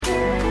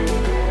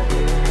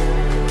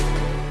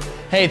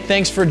Hey,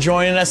 thanks for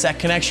joining us at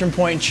Connection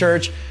Point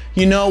Church.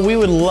 You know, we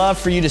would love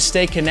for you to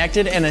stay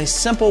connected, and a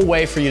simple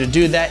way for you to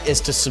do that is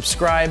to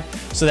subscribe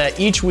so that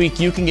each week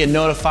you can get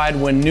notified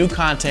when new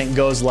content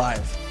goes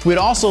live. We'd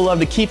also love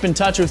to keep in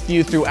touch with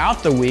you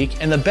throughout the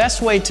week, and the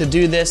best way to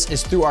do this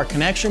is through our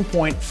Connection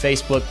Point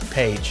Facebook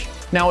page.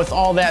 Now, with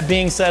all that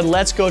being said,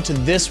 let's go to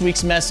this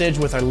week's message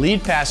with our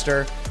lead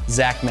pastor,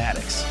 Zach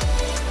Maddox.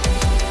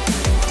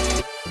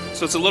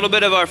 So it's a little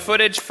bit of our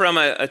footage from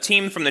a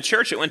team from the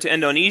church that went to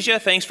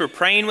Indonesia. Thanks for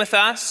praying with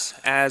us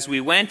as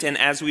we went and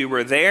as we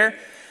were there.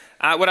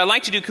 What I'd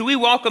like to do, could we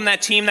welcome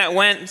that team that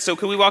went? So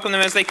could we welcome them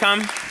as they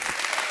come?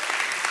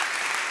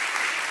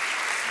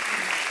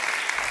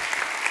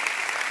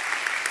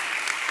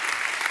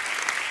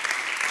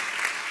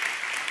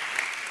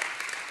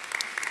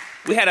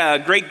 We had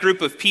a great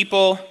group of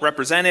people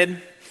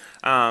represented.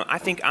 I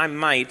think I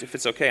might, if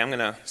it's okay, I'm going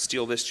to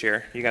steal this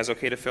chair. You guys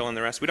okay to fill in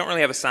the rest? We don't really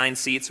have assigned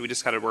seats, so we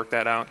just got to work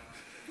that out.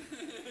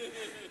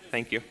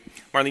 Thank you.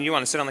 Marlene, you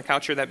want to sit on the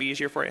couch here? That'd be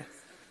easier for you?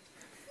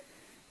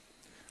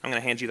 I'm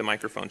going to hand you the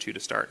microphone, too,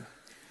 to start.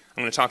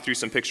 I'm going to talk through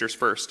some pictures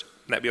first.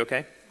 Would that be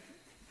okay?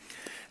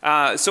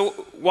 So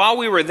while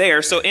we were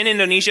there, so in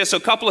Indonesia, so a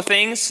couple of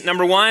things.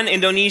 Number one,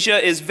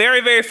 Indonesia is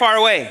very, very far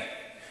away.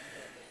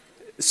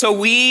 So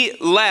we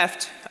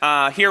left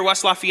here,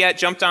 West Lafayette,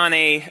 jumped on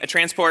a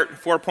transport,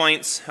 4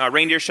 points,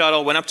 reindeer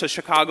shuttle, went up to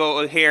Chicago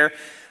O'Hare,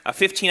 a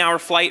 15-hour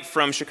flight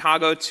from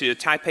Chicago to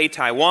Taipei,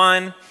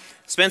 Taiwan,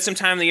 spent some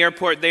time in the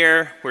airport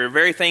there. We were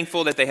very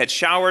thankful that they had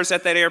showers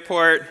at that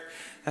airport.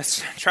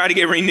 Tried to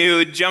get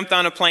renewed, jumped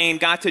on a plane,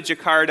 got to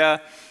Jakarta,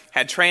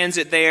 had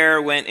transit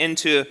there, went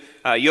into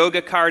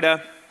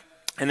Yogyakarta,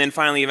 and then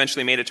finally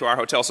eventually made it to our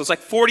hotel. So it's like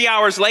 40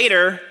 hours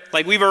later,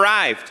 like we've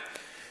arrived.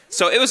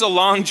 So it was a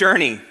long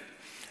journey.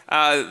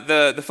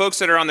 The folks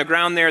that are on the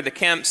ground there, the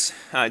Kemps,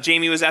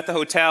 Jamie was at the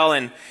hotel,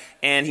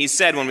 and he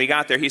said when we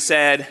got there, he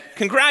said,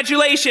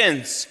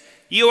 "Congratulations,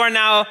 you are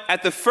now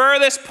at the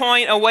furthest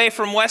point away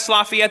from West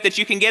Lafayette that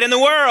you can get in the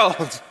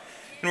world."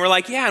 And we're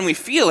like, yeah, and we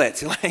feel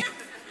it. Like,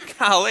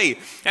 golly,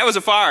 that was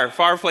a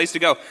far place to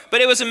go. But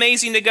it was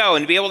amazing to go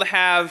and to be able to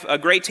have a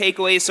great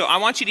takeaway. So I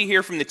want you to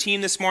hear from the team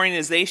this morning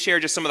as they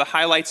share just some of the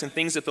highlights and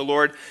things that the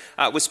Lord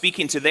was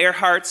speaking to their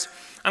hearts.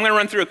 I'm going to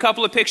run through a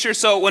couple of pictures.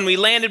 So when we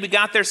landed, we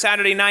got there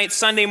Saturday night.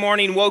 Sunday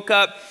morning, woke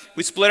up.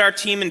 We split our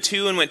team in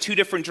two and went two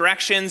different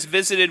directions,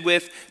 visited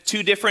with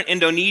two different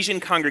Indonesian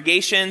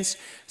congregations.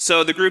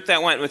 So the group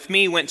that went with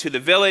me went to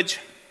the village.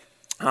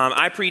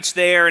 I preached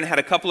there and had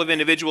a couple of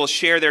individuals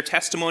share their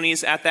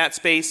testimonies at that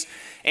space.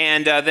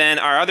 And then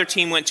our other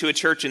team went to a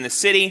church in the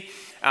city.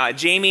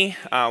 Jamie,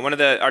 one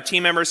of our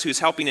team members who's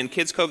helping in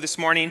Kids Cove this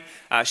morning,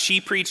 she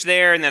preached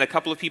there, and then a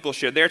couple of people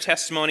shared their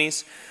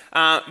testimonies.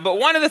 But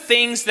one of the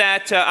things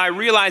that I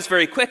realized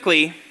very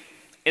quickly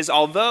is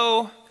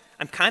although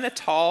I'm kind of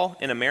tall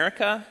in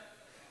America,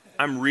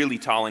 I'm really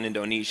tall in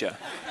Indonesia.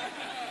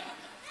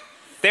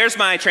 There's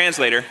my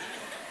translator.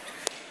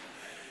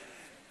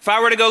 If I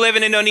were to go live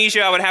in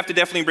Indonesia, I would have to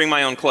definitely bring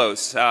my own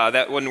clothes.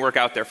 That wouldn't work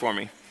out there for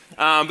me.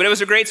 But it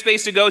was a great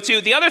space to go to.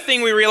 The other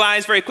thing we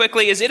realized very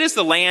quickly is it is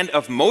the land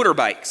of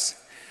motorbikes.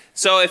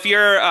 So if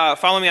you're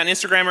following me on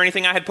Instagram or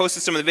anything, I had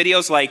posted some of the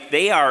videos, like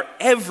they are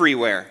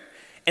everywhere.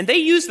 And they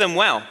use them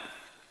well.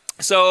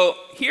 So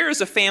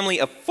here's a family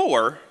of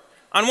 4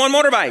 on one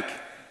motorbike.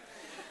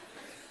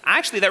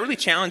 Actually, that really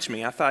challenged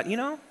me. I thought,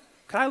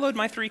 could I load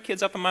my 3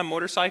 kids up on my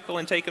motorcycle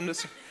and take them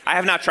to... I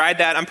have not tried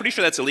that. I'm pretty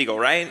sure that's illegal,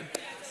 right?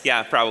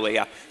 Yeah, probably,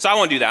 yeah. So I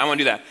won't do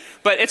that.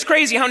 But it's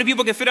crazy how many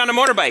people can fit on a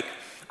motorbike.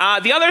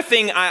 The other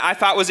thing I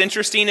thought was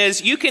interesting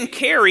is you can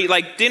carry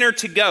like dinner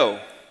to go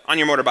on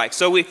your motorbike.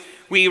 So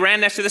we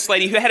ran next to this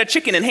lady who had a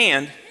chicken in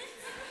hand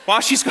while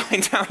she's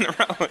going down the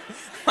road.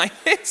 Like,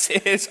 this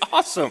is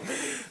awesome.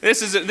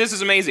 This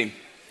is amazing.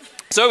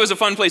 So it was a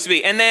fun place to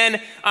be. And then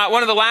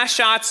one of the last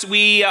shots,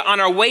 we on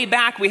our way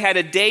back, we had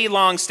a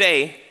day-long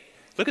stay.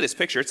 Look at this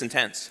picture. It's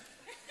intense.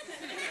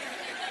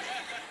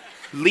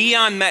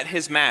 Leon met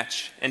his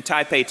match in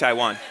Taipei,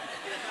 Taiwan.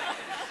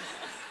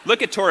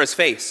 Look at Tora's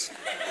face.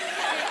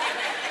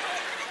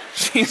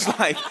 She's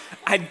like,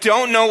 I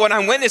don't know what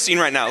I'm witnessing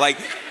right now. Like,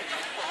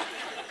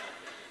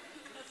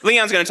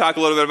 Leon's going to talk a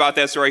little bit about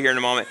that story here in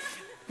a moment.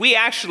 We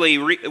actually,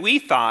 we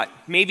thought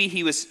maybe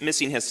he was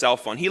missing his cell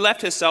phone. He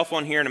left his cell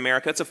phone here in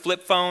America. It's a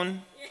flip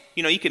phone.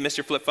 You can miss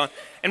your flip phone.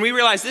 And we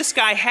realized this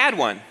guy had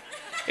one.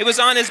 It was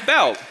on his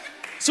belt.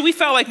 So we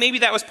felt like maybe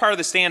that was part of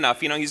the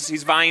standoff.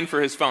 He's vying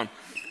for his phone.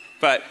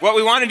 But what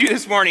we want to do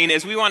this morning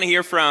is we want to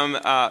hear from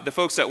the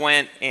folks that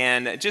went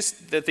and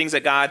just the things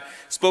that God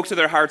spoke to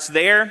their hearts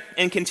there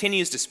and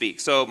continues to speak.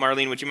 So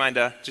Marlene, would you mind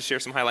just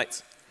share some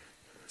highlights?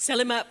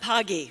 Selamat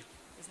pagi.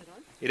 Is that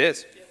on? It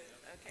is.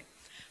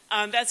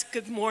 Okay. That's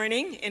good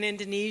morning in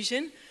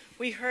Indonesian.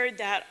 We heard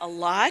that a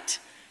lot.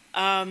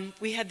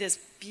 We had this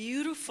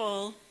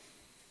beautiful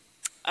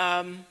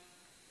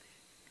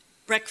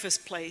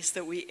breakfast place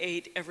that we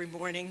ate every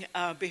morning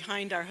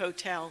behind our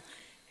hotel.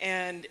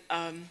 And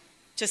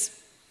just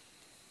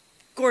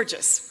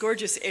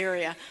gorgeous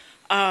area.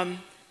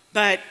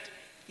 But,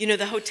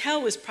 the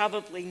hotel was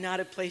probably not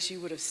a place you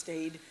would have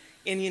stayed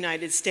in the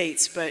United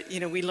States, but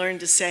we learned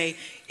to say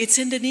it's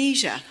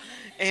Indonesia,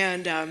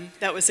 and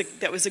that was a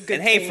good.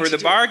 And hey, thing for the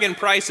do. bargain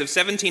price of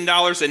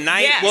 $17 a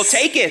night, Yes. we'll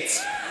take it.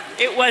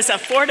 It was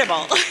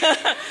affordable,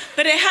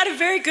 but it had a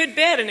very good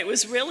bed, and it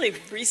was really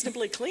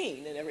reasonably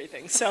clean and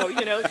everything. So you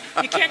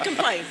can't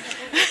complain.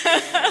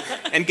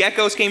 And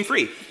geckos came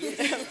free.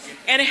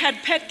 And it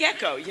had pet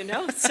gecko,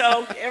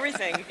 so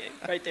everything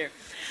right there.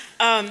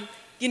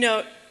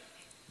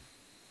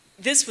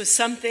 This was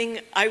something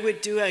I would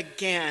do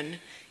again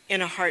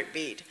in a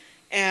heartbeat.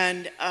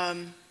 And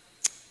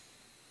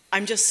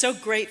I'm just so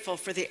grateful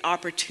for the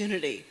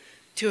opportunity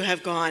to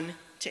have gone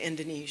to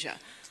Indonesia.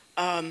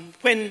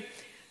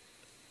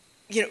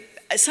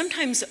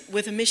 Sometimes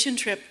with a mission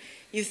trip,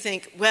 you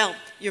think, well,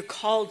 you're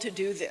called to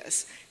do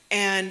this.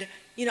 And,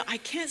 I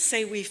can't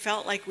say we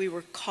felt like we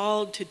were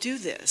called to do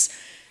this.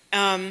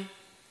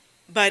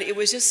 But it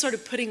was just sort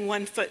of putting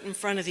one foot in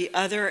front of the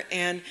other,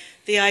 and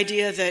the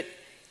idea that,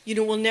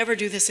 we'll never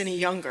do this any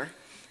younger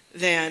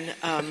than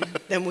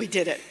we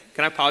did it.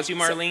 Can I pause you,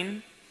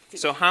 Marlene?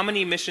 So how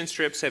many mission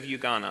trips have you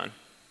gone on?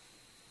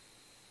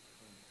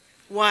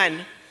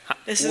 One.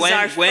 This is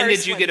our first when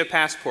did you one. get a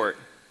passport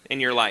in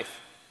your life?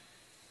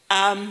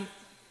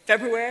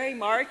 February,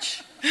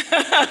 March.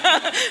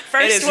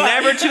 It is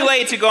never too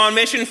late to go on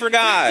mission for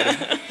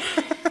God.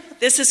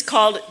 This is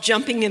called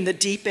jumping in the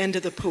deep end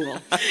of the pool.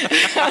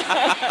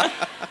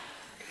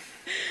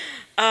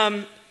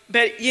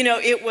 But,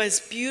 it was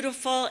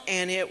beautiful,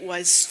 and it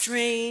was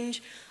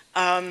strange,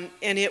 and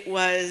it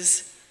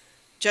was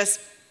just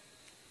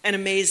an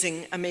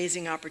amazing,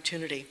 amazing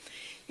opportunity.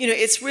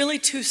 It's really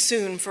too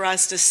soon for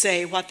us to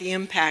say what the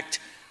impact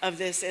of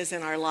this is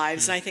in our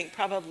lives. And I think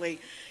probably,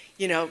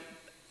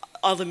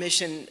 all the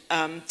mission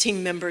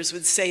team members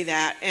would say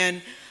that.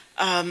 And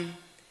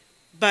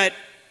but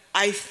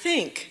I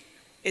think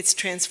it's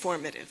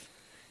transformative.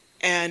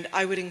 And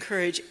I would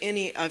encourage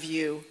any of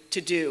you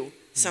to do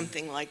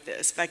something like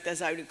this. In fact,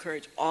 as I would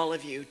encourage all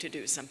of you to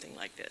do something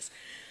like this.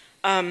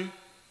 I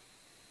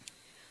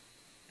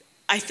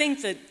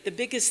think that the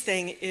biggest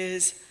thing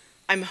is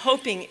I'm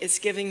hoping it's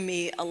giving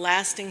me a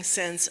lasting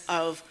sense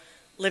of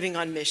living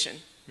on mission,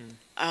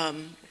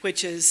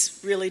 which is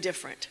really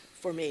different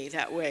for me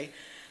that way.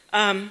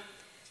 Some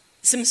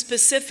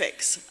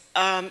specifics.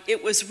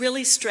 It was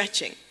really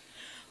stretching.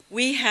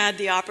 We had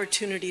the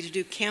opportunity to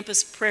do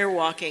campus prayer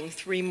walking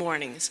 3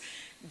 mornings,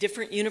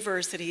 different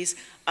universities.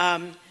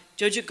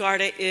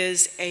 Yogyakarta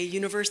is a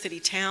university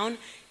town,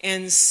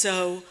 and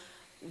so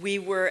we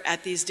were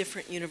at these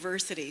different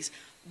universities.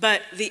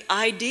 But the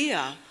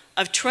idea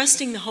of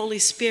trusting the Holy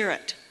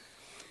Spirit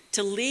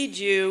to lead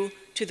you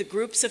to the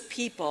groups of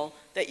people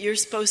that you're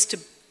supposed to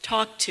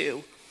talk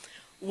to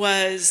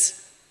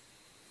was,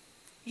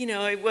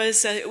 it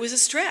was a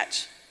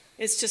stretch.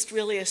 It's just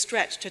really a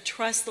stretch to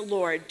trust the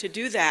Lord to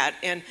do that.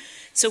 And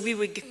so we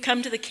would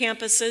come to the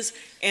campuses,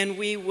 and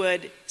we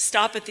would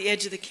stop at the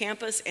edge of the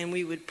campus, and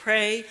we would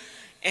pray,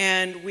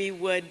 and we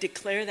would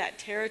declare that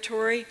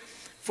territory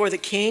for the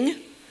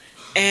King.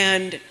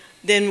 And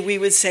then we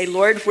would say,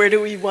 Lord, where do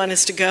we want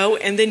us to go?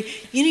 And then,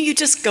 you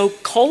just go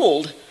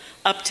cold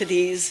up to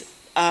these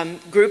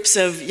groups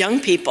of young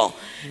people.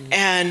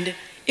 And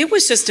it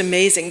was just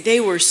amazing.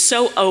 They were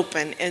so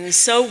open and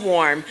so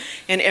warm,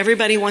 and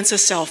everybody wants a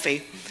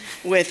selfie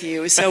with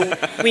you. So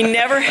we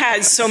never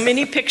had so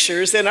many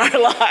pictures in our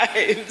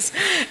lives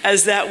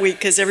as that week,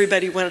 because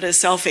everybody wanted a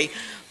selfie.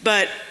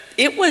 But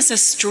it was a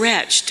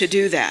stretch to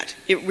do that.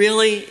 It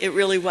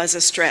really was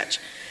a stretch.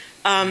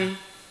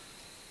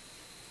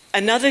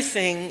 Another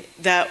thing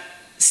that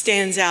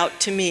stands out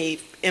to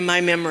me in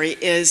my memory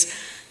is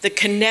the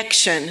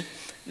connection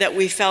that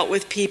we felt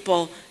with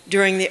people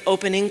during the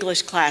open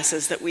English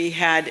classes that we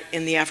had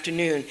in the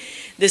afternoon.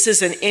 This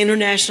is an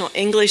international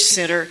English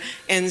center,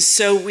 and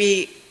so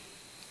it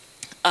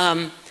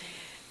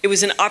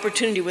was an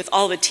opportunity with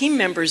all the team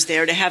members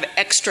there to have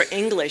extra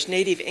English,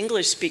 native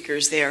English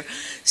speakers there.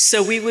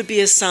 So we would be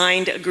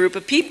assigned a group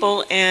of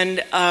people,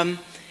 and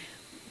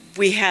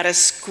we had a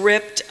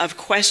script of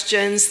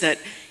questions that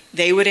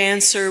they would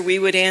answer, we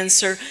would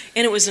answer,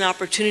 and it was an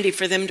opportunity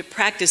for them to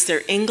practice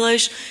their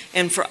English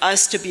and for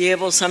us to be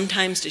able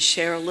sometimes to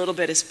share a little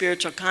bit of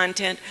spiritual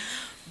content.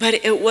 But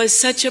it was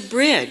such a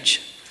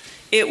bridge.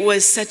 It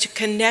was such a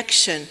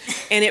connection,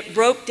 and it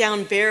broke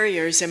down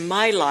barriers in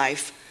my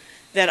life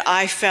that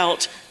I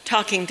felt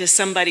talking to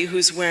somebody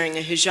who's wearing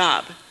a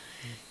hijab.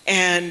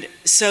 And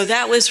so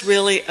that was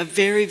really a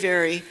very,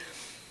 very,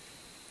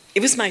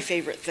 it was my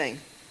favorite thing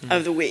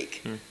of the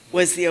week,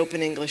 was the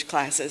open English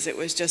classes. It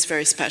was just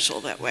very special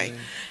that way.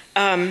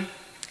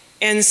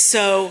 And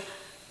so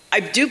I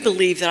do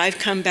believe that I've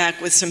come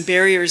back with some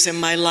barriers in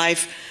my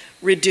life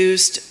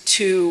reduced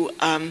to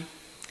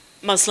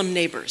Muslim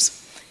neighbors.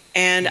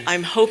 And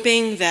I'm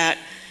hoping that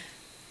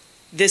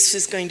this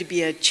is going to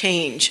be a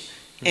change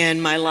in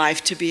my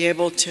life, to be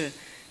able to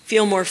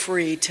feel more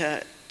free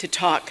to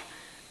talk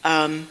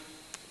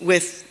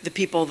the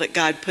people that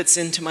God puts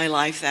into my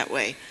life that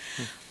way.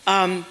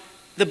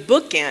 The the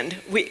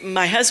bookend,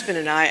 my husband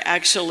and I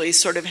actually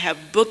sort of have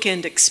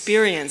bookend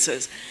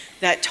experiences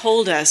that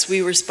told us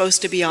we were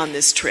supposed to be on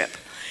this trip.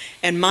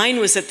 And mine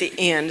was at the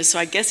end, so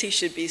I guess he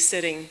should be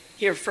sitting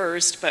here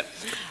first, but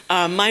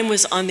mine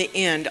was on the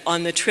end,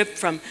 on the trip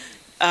from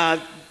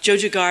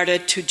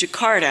Yogyakarta to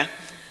Jakarta.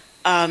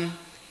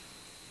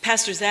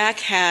 Pastor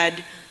Zach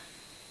had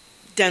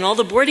done all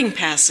the boarding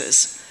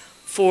passes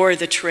for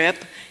the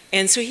trip,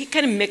 and so he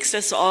kind of mixed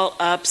us all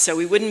up so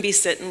we wouldn't be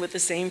sitting with the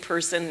same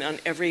person on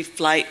every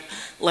flight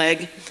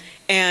leg.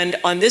 And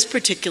on this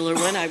particular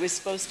one, I was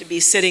supposed to be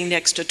sitting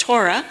next to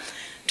Tora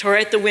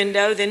at the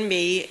window, then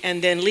me,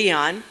 and then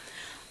Leon.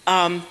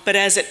 But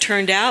as it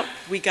turned out,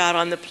 we got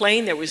on the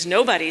plane, there was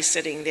nobody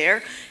sitting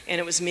there, and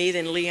it was me,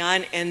 then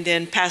Leon, and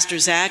then Pastor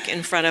Zach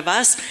in front of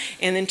us,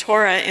 and then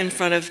Tora in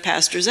front of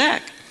Pastor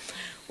Zach.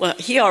 Well,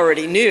 he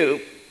already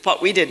knew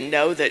what we didn't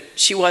know, that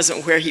she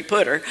wasn't where he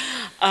put her.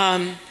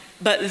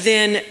 But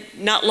then,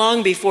 not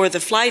long before the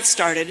flight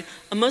started,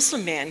 a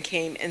Muslim man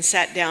came and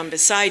sat down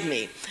beside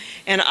me.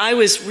 And I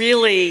was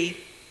really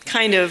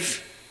kind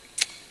of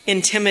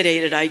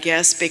intimidated, I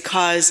guess,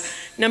 because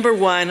number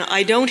one,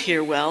 I don't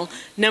hear well.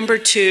 Number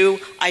two,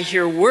 I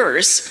hear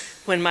worse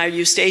when my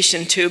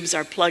eustachian tubes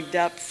are plugged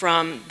up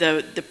from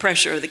the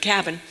pressure of the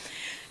cabin.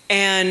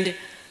 And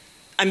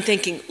I'm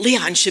thinking,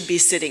 Leon should be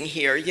sitting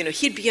here. You know,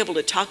 he'd be able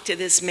to talk to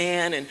this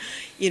man, and,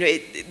 you know,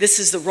 this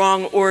is the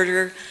wrong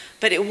order.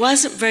 But it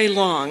wasn't very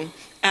long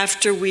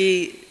after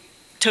we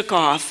took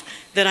off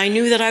that I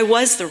knew that I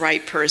was the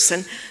right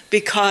person,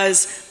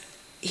 because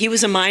he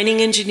was a mining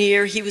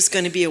engineer. He was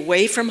going to be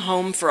away from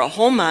home for a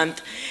whole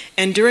month.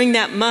 And during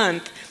that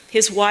month,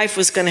 his wife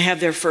was going to have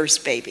their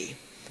first baby.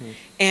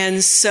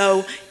 And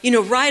so, you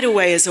know, right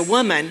away as a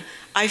woman,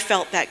 I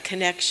felt that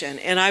connection.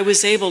 And I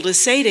was able to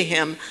say to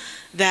him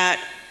that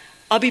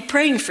I'll be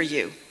praying for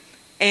you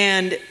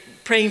and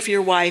praying for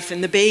your wife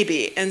and the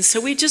baby. And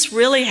so we just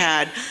really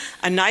had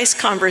a nice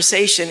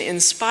conversation in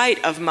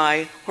spite of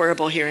my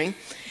horrible hearing.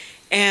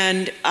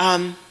 And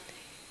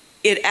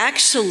it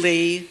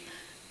actually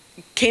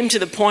came to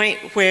the point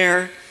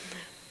where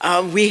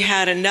we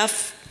had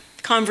enough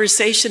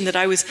conversation that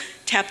I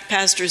tapped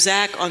Pastor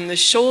Zach on the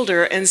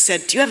shoulder and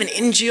said, "Do you have an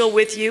Injil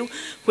with you?"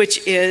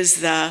 Which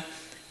is the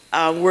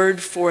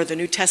word for the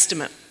New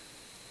Testament.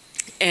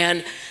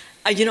 And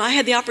you know, I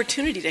had the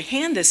opportunity to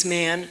hand this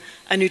man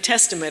a New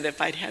Testament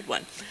if I'd had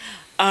one.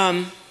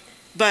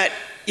 But,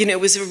 you know, it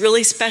was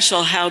really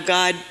special how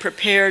God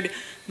prepared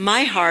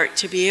my heart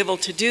to be able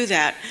to do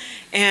that.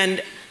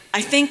 And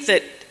I think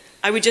that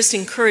I would just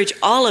encourage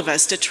all of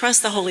us to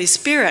trust the Holy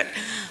Spirit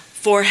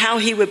for how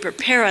he would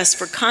prepare us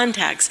for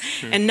contacts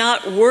and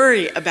not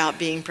worry about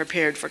being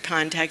prepared for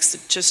contacts.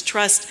 Just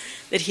trust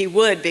that he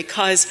would,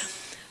 because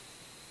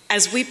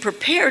as we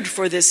prepared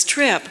for this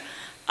trip,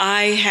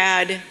 I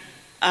had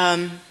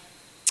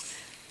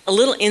a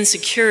little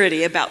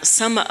insecurity about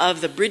some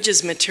of the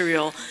bridges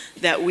material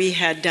that we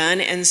had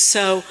done. And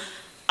so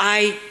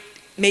I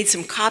made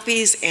some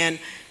copies and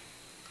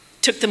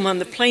took them on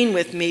the plane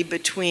with me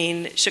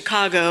between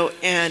Chicago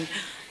and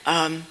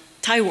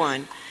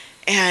Taiwan.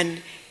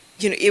 And,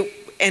 you know,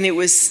 it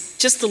was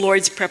just the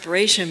Lord's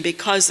preparation,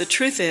 because the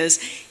truth is,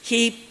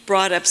 he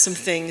brought up some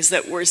things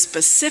that were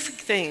specific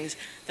things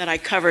that I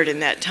covered in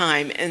that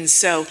time. And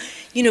so,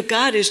 you know,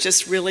 God is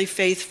just really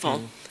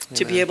faithful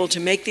to be able to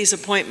make these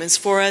appointments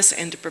for us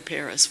and to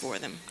prepare us for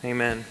them.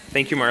 Amen.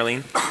 Thank you,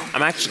 Marlene.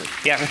 I'm actually,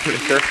 yeah,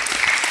 sure.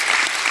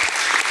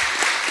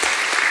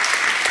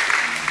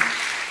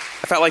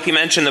 I felt like you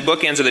mentioned the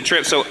bookends of the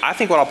trip, so I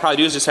think what I'll probably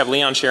do is just have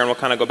Leon share, and we'll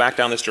kind of go back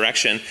down this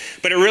direction.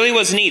 But it really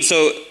was neat.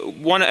 So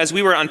as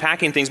we were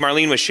unpacking things,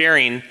 Marlene was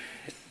sharing,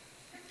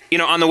 you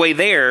know, on the way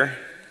there,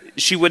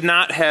 she would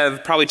not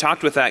have probably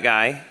talked with that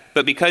guy,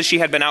 but because she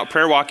had been out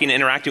prayer walking and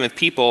interacting with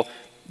people,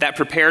 that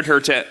prepared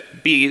her to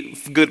be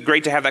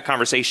great to have that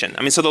conversation.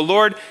 I mean, so the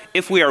Lord,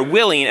 if we are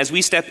willing, as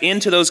we step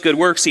into those good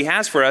works he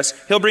has for us,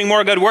 he'll bring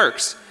more good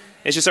works.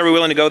 It's just, are we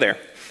willing to go there?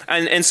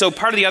 And so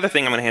part of the other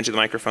thing, I'm going to hand you the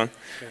microphone.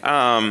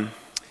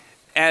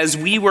 As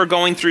we were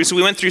going through, so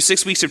we went through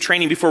 6 weeks of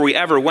training before we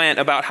ever went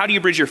about how do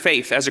you bridge your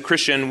faith as a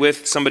Christian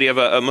with somebody of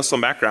a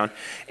Muslim background.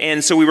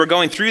 And so we were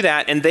going through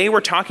that, and they were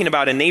talking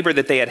about a neighbor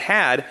that they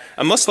had,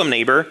 a Muslim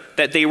neighbor,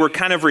 that they were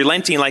kind of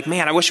relenting, like,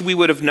 man, I wish we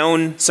would have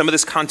known some of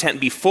this content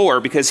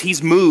before, because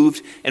he's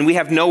moved and we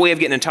have no way of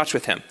getting in touch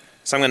with him.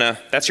 So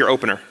that's your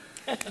opener.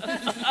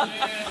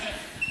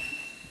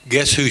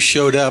 Guess who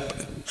showed up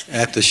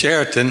at the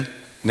Sheraton,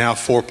 now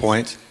 4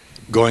 Points,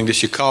 going to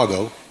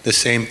Chicago, the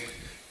same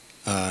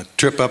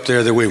trip up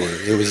there that we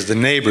were. It was the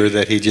neighbor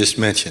that he just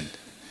mentioned.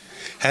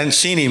 Hadn't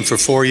seen him for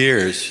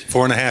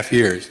 4.5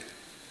 years.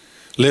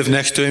 Lived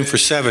next to him for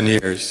 7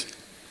 years.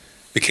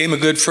 Became a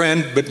good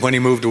friend, but when he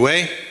moved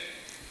away,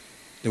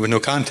 there was no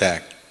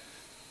contact.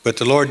 But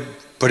the Lord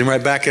put him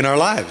right back in our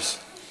lives.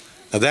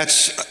 Now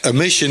that's a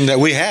mission that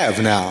we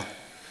have now.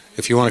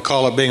 If you want to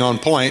call it being on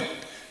point,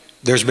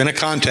 there's been a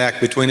contact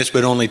between us,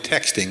 but only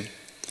texting.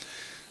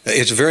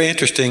 It's very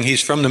interesting.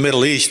 He's from the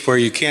Middle East, where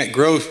you can't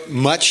grow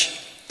much.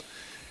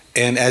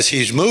 And as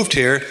he's moved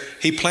here,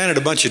 he planted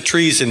a bunch of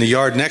trees in the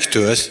yard next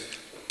to us,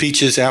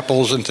 peaches,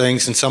 apples, and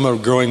things, and some are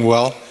growing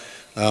well,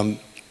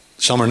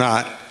 some are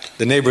not.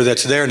 The neighbor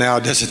that's there now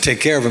doesn't take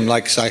care of him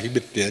like Sahib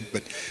did,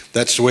 but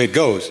that's the way it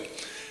goes.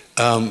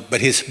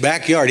 But his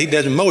backyard, he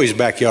doesn't mow his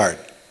backyard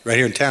right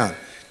here in town.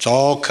 It's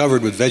all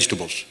covered with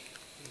vegetables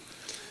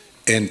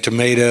and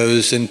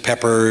tomatoes and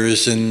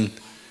peppers, and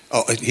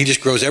he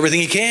just grows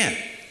everything he can.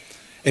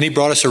 And he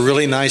brought us a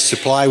really nice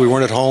supply. We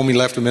weren't at home. He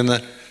left them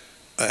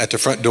at the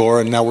front door,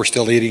 and now we're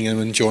still eating and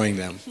enjoying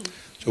them.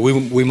 So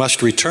we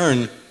must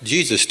return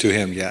Jesus to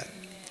him yet.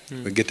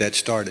 We get that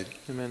started.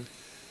 Amen.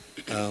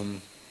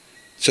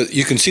 So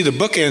you can see the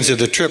bookends of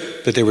the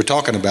trip that they were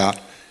talking about.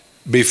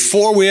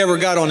 Before we ever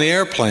got on the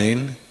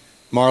airplane,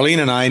 Marlene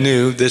and I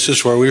knew this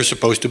is where we were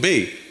supposed to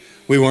be.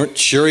 We weren't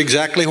sure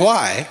exactly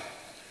why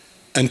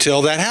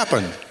until that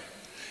happened.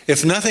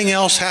 If nothing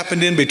else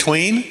happened in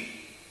between,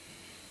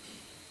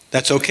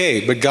 that's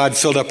okay, but God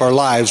filled up our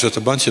lives with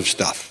a bunch of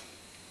stuff.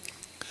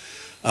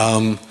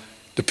 The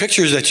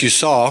pictures that you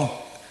saw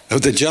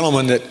of the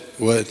gentleman that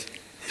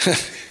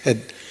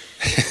had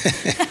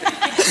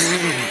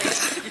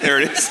There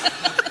it is.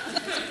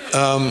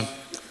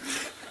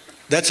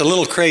 That's a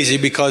little crazy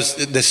because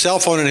the cell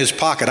phone in his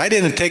pocket, I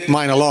didn't take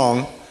mine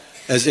along,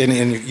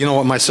 and you know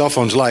what my cell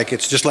phone's like.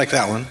 It's just like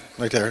that one,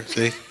 right there,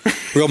 see?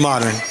 Real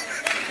modern.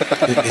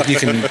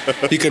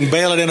 You can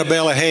bale it in a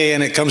bale of hay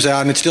and it comes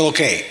out and it's still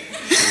okay.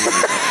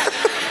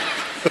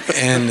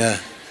 And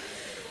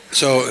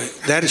so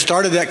that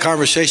started that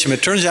conversation.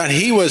 It turns out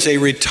he was a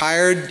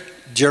retired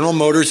General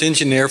Motors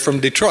engineer from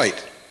Detroit.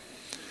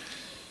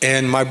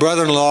 And my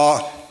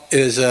brother-in-law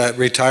is a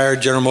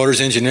retired General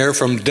Motors engineer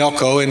from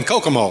Delco in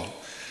Kokomo.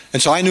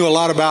 And so I knew a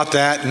lot about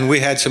that, and we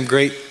had some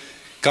great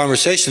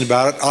conversations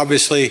about it.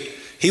 Obviously,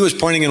 he was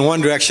pointing in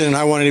one direction, and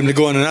I wanted him to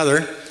go in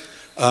another.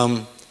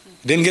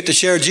 Didn't get to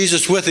share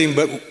Jesus with him,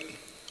 but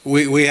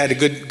we had a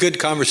good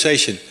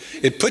conversation.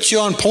 It puts you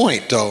on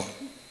point, though.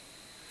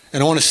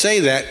 And I want to say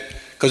that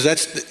because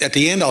that's at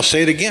the end, I'll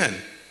say it again.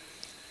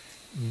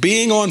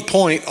 Being on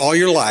point all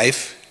your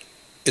life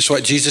is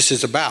what Jesus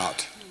is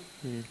about.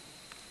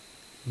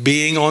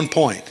 Being on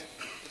point.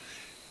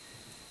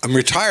 I'm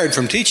retired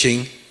from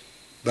teaching,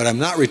 but I'm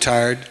not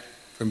retired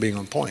from being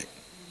on point.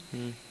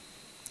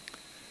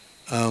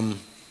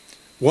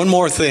 One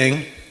more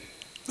thing.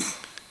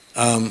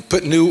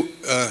 Put new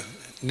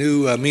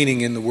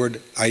meaning in the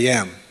word I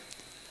am.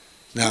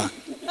 Now,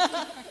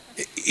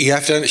 you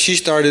have to. She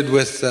started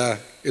with a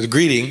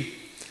greeting,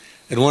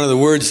 and one of the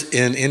words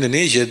in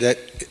Indonesia that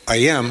I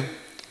am,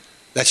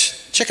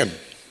 that's chicken.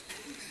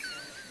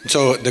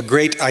 So the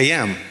great I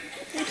am.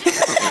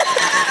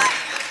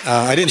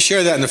 I didn't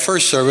share that in the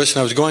first service, and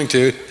I was going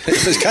to.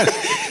 It was kind of,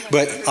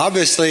 but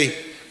obviously,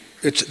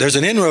 there's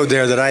an inroad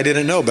there that I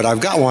didn't know, but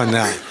I've got one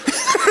now.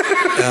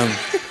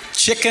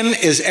 Chicken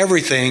is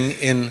everything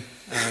in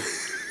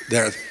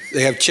there.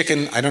 They have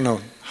chicken, I don't know,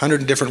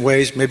 100 different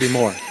ways, maybe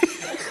more.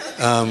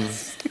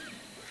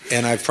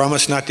 And I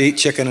promised not to eat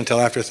chicken until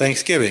after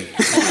Thanksgiving.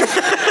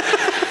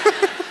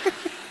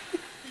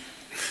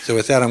 So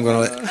with that, I'm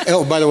going to...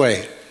 Oh, by the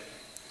way,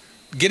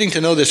 getting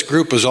to know this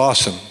group was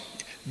awesome.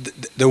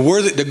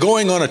 The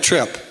going on a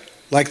trip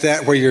like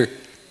that where you're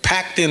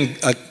packed in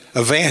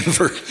a van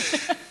for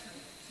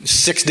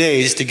 6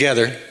 days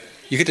together,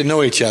 you get to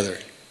know each other.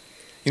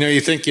 You know,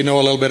 you think you know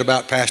a little bit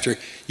about Pastor.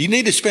 You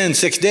need to spend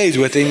 6 days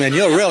with him and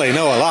you'll really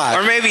know a lot.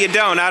 Or maybe you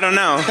don't, I don't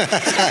know.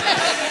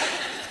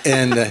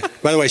 And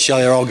by the way,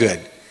 Shelley, you're all good.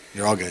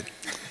 You're all good.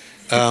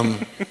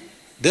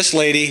 This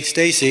lady,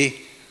 Stacy,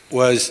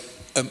 was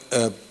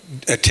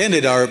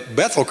attended our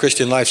Bethel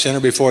Christian Life Center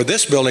before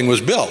this building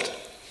was built.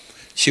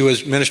 She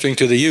was ministering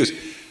to the youth.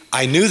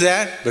 I knew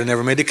that, but I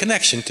never made the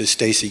connection to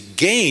Stacy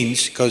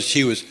Gaines because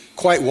she was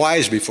quite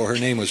wise before her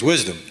name was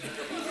Wisdom.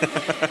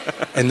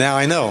 And now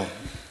I know.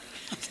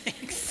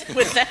 Thanks.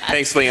 With that.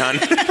 Thanks, Leon.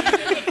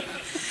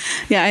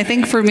 Yeah, I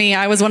think for me,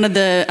 I was one of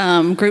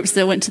the groups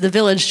that went to the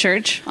Village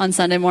Church on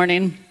Sunday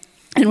morning.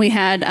 And we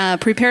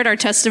had prepared our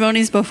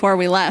testimonies before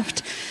we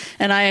left.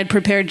 And I had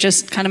prepared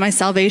just kind of my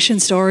salvation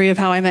story of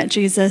how I met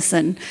Jesus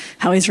and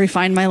how he's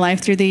refined my life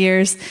through the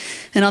years.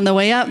 And on the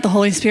way up, the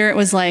Holy Spirit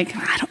was like,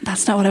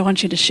 that's not what I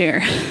want you to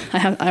share.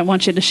 I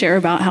want you to share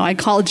about how I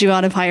called you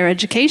out of higher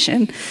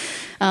education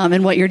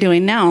and what you're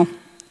doing now.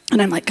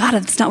 And I'm like, God,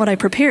 that's not what I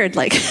prepared.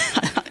 Like,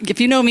 if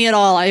you know me at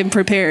all, I am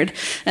prepared.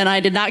 And I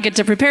did not get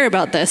to prepare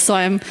about this.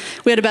 So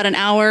we had about an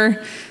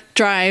hour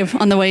drive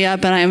on the way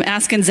up, and I'm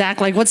asking Zach,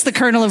 like, what's the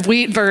kernel of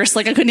wheat verse?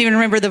 Like, I couldn't even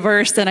remember the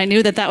verse, and I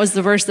knew that was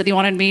the verse that he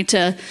wanted me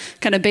to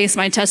kind of base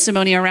my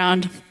testimony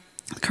around.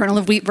 The kernel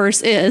of wheat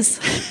verse is,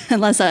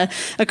 unless a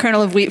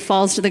kernel of wheat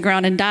falls to the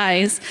ground and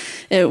dies,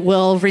 it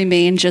will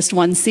remain just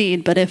one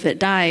seed, but if it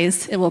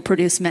dies, it will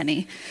produce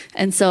many.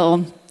 And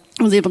so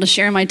I was able to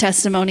share my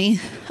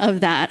testimony of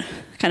that,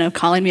 kind of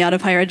calling me out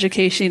of higher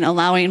education,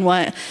 allowing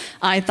what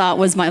I thought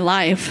was my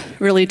life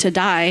really to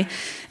die.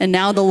 And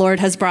now the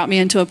Lord has brought me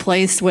into a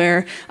place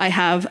where I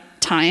have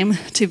time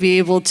to be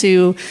able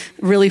to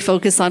really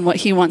focus on what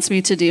he wants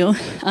me to do,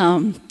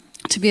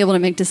 to be able to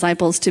make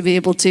disciples, to be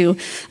able to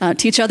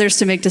teach others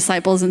to make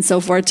disciples and so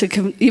forth,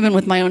 even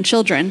with my own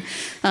children.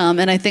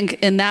 And I think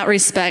in that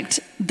respect,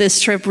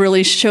 this trip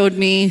really showed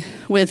me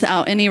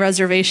without any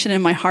reservation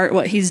in my heart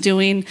what he's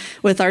doing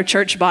with our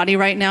church body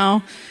right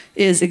now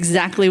is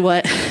exactly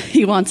what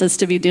he wants us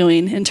to be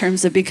doing in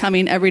terms of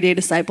becoming everyday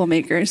disciple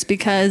makers,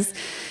 because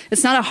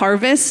it's not a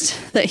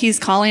harvest that he's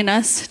calling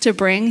us to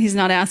bring. He's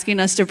not asking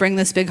us to bring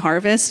this big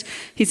harvest.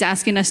 He's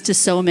asking us to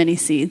sow many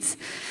seeds.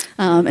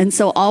 And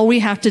so all we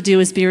have to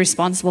do is be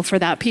responsible for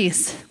that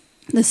piece.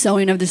 The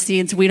sowing of the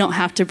seeds, we don't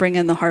have to bring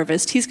in the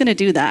harvest. He's going to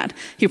do that.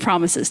 He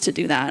promises to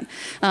do that.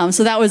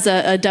 So that was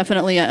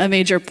definitely a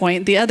major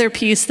point. The other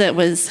piece that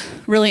was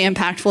really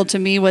impactful to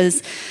me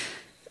was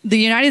the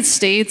United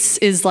States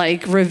is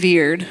like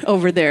revered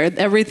over there.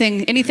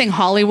 Anything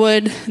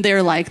Hollywood,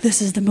 they're like,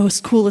 this is the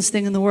most coolest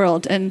thing in the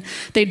world. And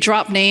they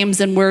drop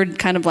names and we're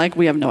kind of like,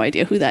 we have no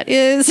idea who that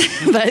is.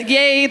 But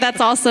yay, that's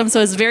awesome.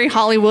 So it's very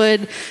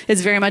Hollywood,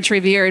 it's very much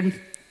revered.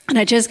 And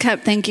I just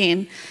kept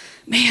thinking,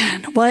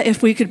 man, what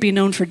if we could be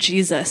known for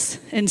Jesus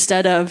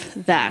instead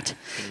of that?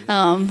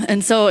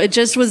 And so it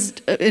just was,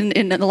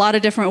 in a lot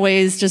of different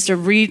ways, just a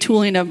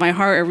retooling of my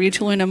heart, a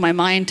retooling of my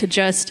mind to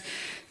just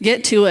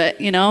get to it.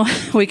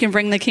 We can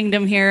bring the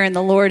kingdom here, and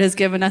the Lord has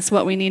given us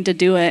what we need to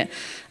do it.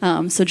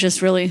 So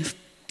just really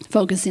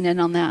focusing in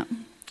on that.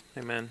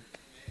 Amen.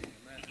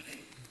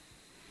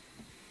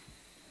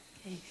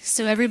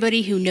 So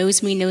everybody who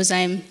knows me knows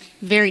I'm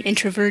very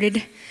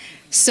introverted.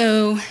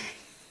 So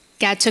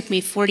God took me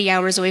 40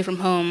 hours away from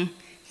home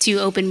to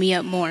open me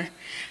up more,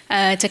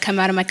 to come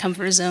out of my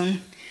comfort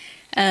zone.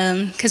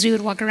 Because we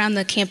would walk around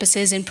the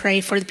campuses and pray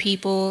for the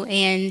people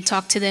and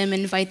talk to them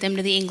and invite them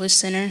to the English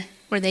Center,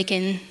 where they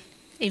can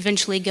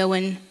eventually go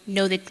and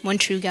know the one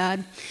true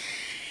God.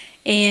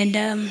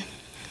 And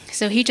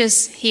so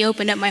he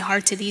opened up my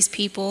heart to these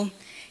people,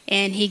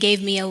 and he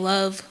gave me a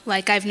love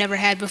like I've never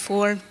had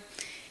before.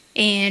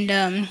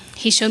 And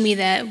he showed me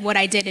that what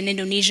I did in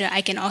Indonesia,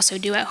 I can also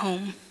do at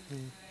home.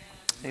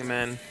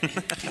 Amen.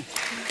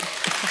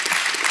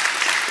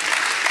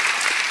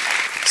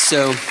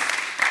 So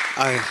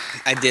I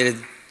did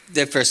it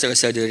the first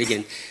service, so I'll do it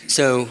again.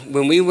 So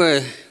when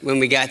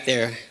we got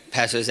there,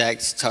 Pastor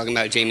Zach's talking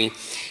about Jamie.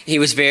 He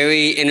was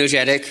very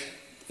energetic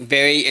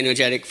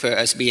for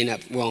us being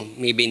up,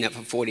 me being up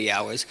for 40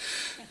 hours.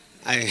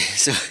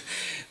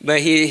 But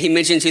he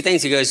mentioned two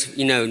things. He goes,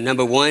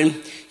 number one,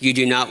 you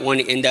do not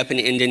want to end up in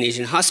an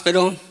Indonesian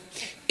hospital.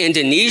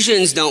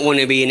 Indonesians don't want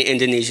to be in an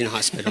Indonesian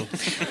hospital.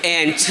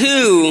 And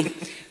two,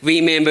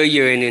 remember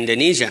you're in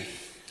Indonesia.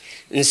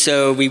 And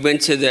so we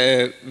went to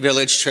the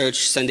village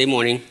church Sunday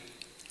morning,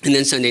 and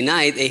then Sunday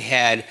night they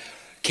had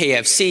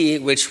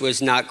KFC, which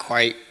was not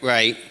quite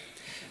right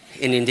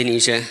in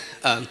Indonesia.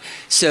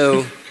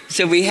 So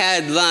we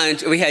had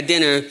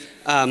dinner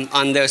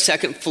on their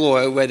second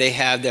floor where they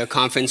have their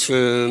conference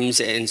rooms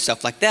and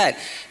stuff like that.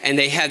 And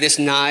they had this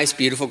nice,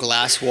 beautiful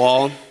glass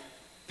wall,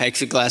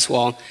 plexiglass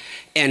wall,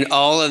 and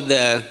all of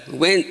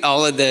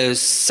the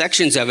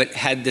sections of it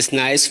had this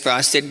nice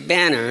frosted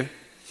banner,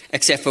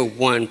 except for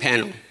one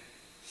panel.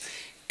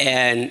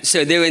 And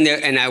so they're in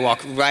there, and I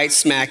walk right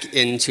smack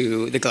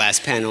into the glass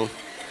panel.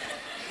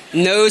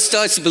 Nose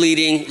starts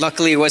bleeding.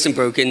 Luckily, it wasn't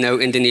broken. No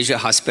Indonesia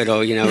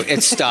hospital,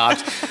 it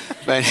stopped.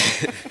 But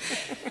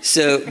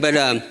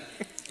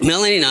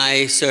Melanie and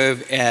I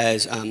serve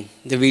as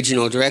the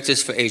regional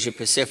directors for Asia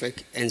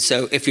Pacific. And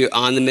so if you're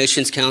on the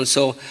Missions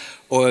Council,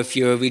 or if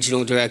you're a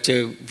regional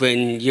director,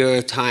 when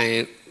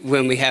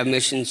we have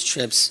missions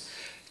trips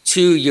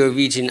to your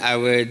region, I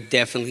would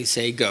definitely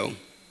say go.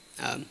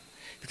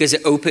 Because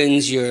it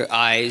opens your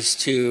eyes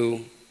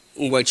to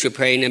what you're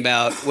praying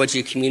about, what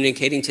you're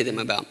communicating to them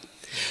about.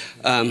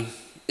 And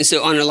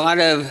so on a lot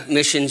of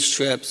missions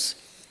trips,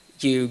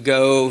 you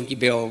go, you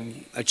build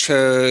a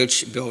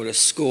church, build a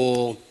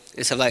school,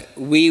 and stuff like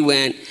that. We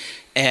went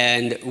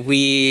and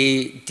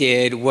we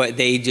did what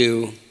they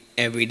do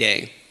every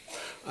day.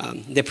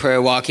 The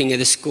prayer walking of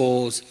the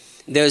schools.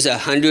 There's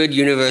 100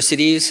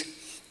 universities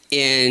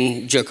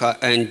in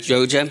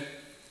Georgia.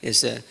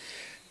 It's a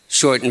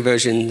shortened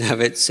version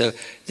of it. So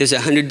there's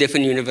 100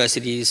 different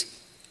universities,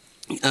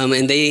 and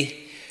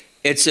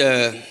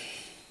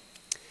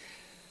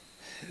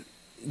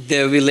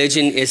the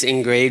religion is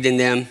engraved in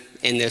them,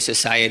 in their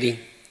society.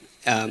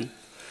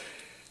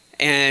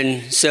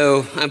 And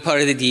so I'm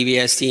part of the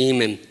DBS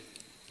team, and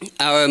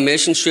our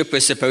mission trip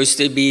was supposed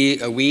to be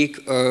a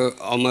week or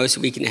almost a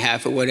week and a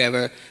half or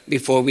whatever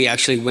before we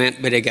actually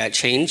went, but it got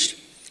changed.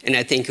 And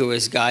I think it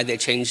was God that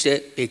changed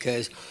it,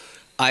 because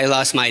I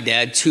lost my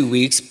dad 2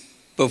 weeks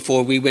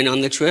before we went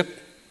on the trip,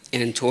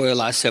 and Tora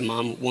lost her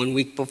mom 1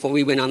 week before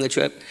we went on the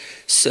trip.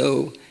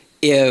 So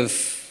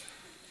if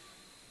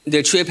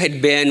the trip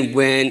had been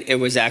when it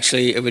was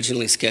actually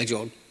originally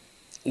scheduled,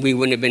 we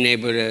wouldn't have been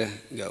able to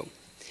go.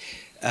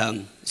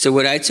 So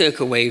what I took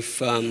away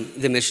from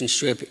the mission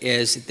trip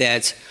is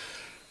that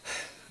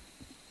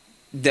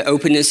the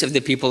openness of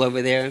the people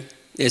over there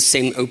is the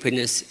same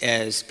openness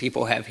as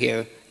people have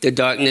here. The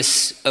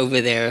darkness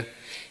over there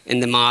in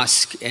the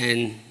mosque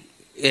and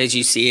as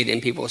you see it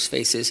in people's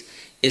faces,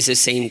 is the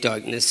same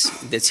darkness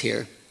that's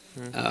here.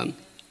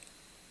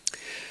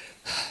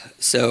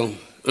 So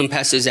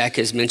Pastor Zach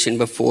has mentioned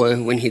before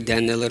when he'd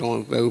done the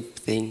little rope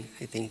thing,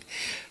 I think,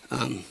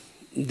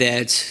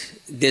 that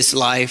this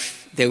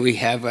life that we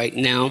have right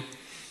now,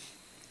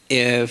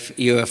 if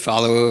you're a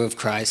follower of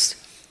Christ,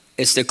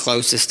 it's the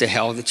closest to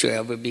hell that you'll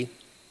ever be.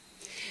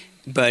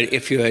 But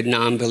if you're a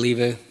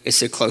non-believer, it's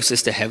the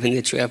closest to heaven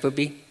that you'll ever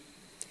be.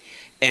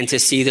 And to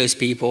see those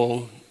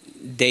people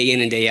day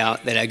in and day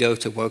out that I go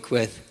to work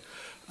with,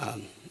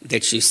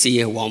 that you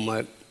see at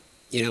Walmart,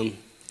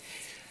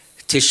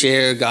 to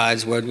share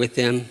God's word with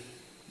them,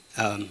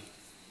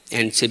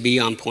 and to be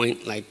on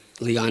point, like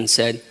Leon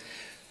said.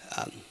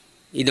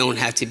 You don't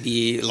have to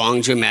be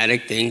long,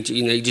 dramatic things.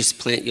 You just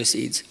plant your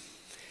seeds.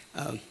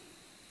 But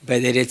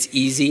that it's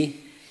easy,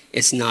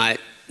 it's not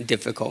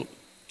difficult.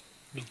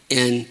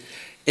 And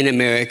in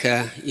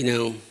America,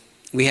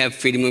 we have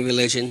freedom of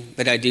religion,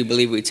 but I do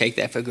believe we take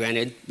that for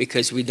granted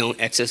because we don't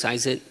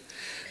exercise it.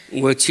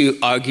 We're too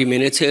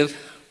argumentative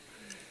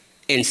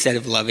instead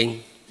of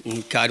loving.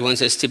 And God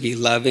wants us to be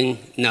loving,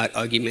 not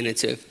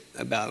argumentative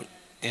about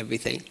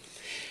everything.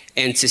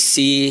 And to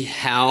see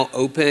how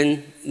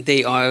open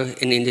they are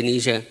in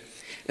Indonesia,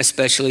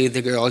 especially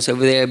the girls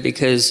over there,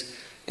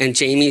 and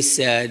Jamie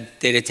said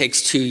that it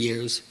takes 2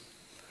 years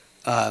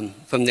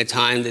from the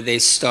time that they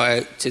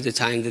start to the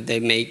time that they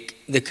make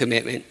the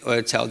commitment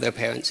or tell their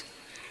parents.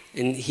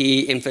 And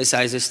he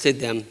emphasizes to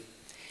them,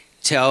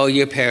 tell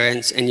your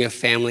parents and your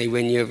family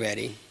when you're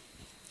ready.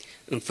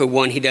 And for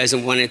one, he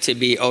doesn't want it to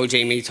be, oh,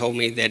 Jamie told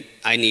me that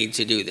I need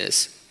to do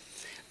this.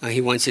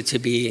 He wants it to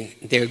be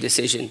their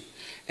decision.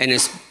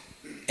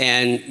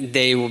 And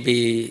they will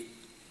be,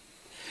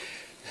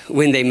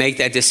 when they make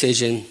that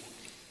decision,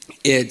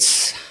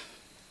 it's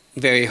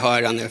very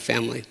hard on their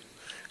family.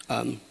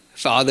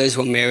 Fathers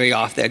will marry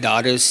off their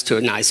daughters to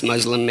a nice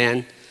Muslim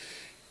man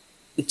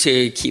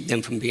to keep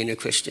them from being a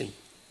Christian.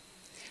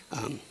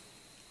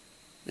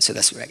 So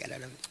that's what I got out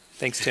of it.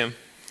 Thanks, Tim.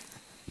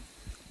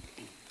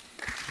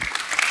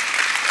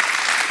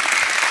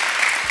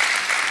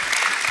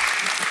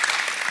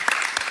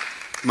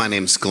 My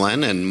name's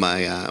Glenn, and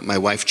my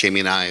wife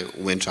Jamie and I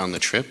went on the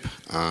trip,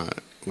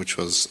 which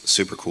was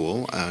super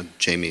cool.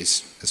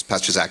 Jamie's, as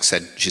Pastor Zach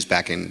said, she's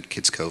back in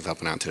Kids Cove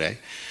helping out today.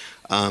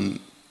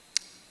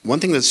 One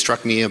thing that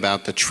struck me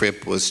about the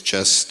trip was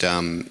just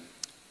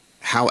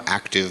how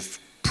active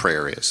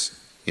prayer is.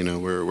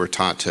 We're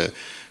taught to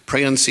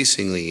pray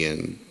unceasingly,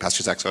 and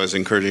Pastor Zach's always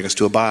encouraging us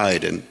to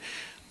abide.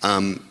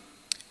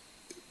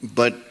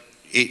 But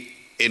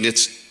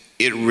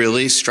it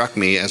really struck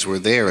me as we're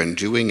there and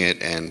doing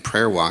it and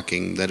prayer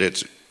walking that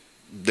it's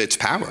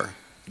power.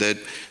 That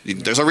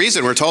there's a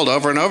reason we're told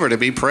over and over to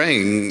be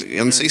praying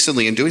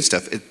unceasingly and doing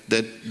stuff.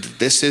 That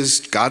this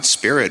is God's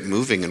Spirit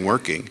moving and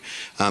working.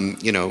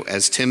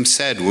 As Tim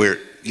said,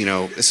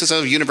 this is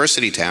a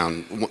university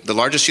town. The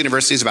largest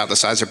university is about the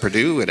size of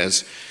Purdue. It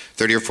has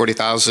 30 or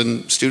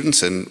 40,000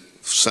 students, and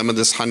some of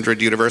this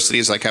 100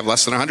 universities have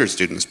less than 100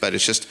 students. But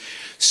it's just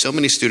so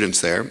many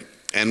students there.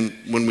 And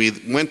when we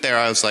went there,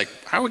 I was like,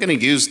 how are we going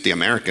to use the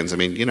Americans? I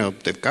mean,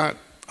 they've got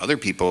other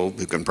people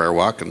who can prayer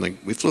walk, and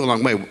we flew a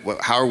long way.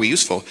 How are we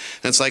useful?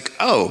 And it's like,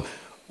 oh,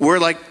 we're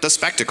like the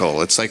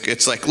spectacle. It's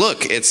like,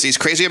 look, it's these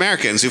crazy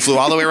Americans who flew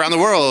all the way around the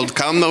world.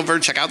 Come over,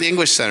 check out the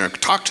English Center,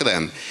 talk to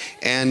them.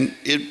 And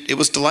it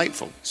was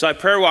delighttul. So I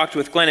prayer walked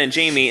with Glenn and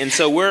Jamie, and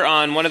so we're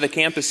on one of the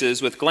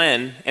campuses with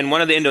Glenn, and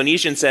one of the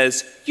Indonesians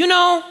says, you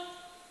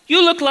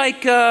look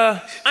like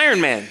Iron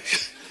Man.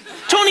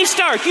 Tony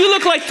Stark, you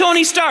look like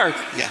Tony Stark.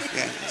 Yeah.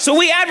 So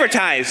we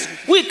advertised.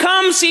 We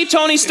come see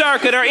Tony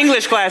Stark at our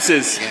English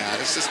classes. Yeah,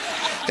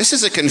 this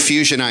is a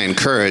confusion I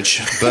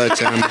encourage,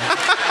 but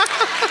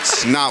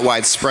it's not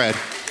widespread.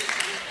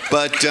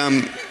 But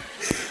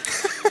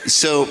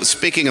so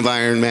speaking of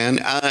Iron Man,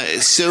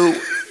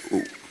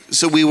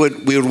 so we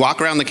would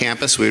walk around the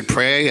campus, we would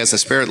pray as the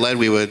Spirit led,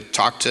 we would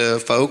talk to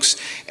folks,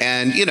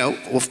 and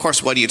of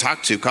course, what do you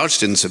talk to college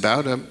students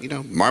about?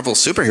 Marvel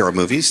superhero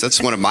movies.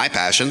 That's one of my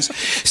passions.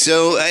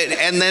 So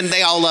and then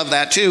they all love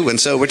that too, and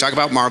so we talk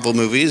about Marvel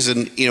movies,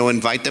 and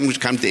invite them to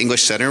come to the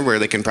English Center where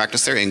they can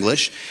practice their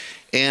English.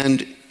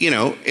 And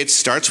it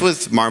starts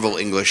with Marvel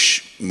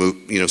English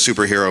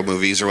superhero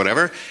movies or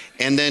whatever.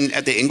 And then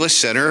at the English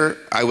Center,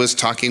 I was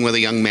talking with a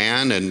young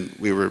man, and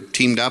we were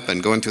teamed up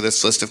and going through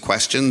this list of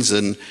questions,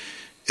 and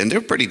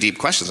they're pretty deep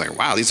questions. Like,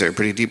 wow, these are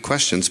pretty deep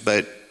questions,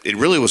 but it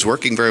really was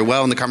working very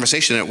well in the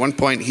conversation. At one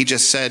point, he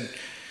said,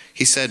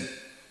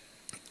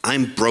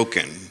 I'm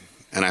broken.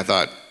 And I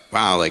thought,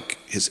 wow,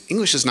 his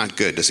English is not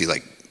good.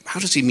 How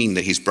does he mean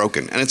that he's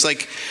broken? And it's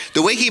like,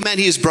 the way he meant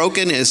he's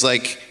broken is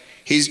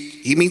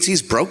he means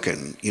he's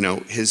broken.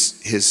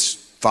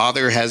 His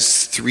father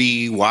has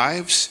 3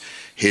 wives.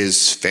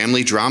 His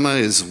family drama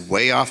is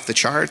way off the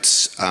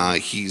charts.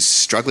 He's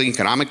struggling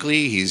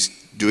economically. He's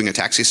doing a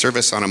taxi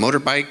service on a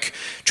motorbike,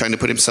 trying to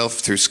put himself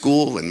through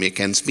school and make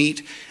ends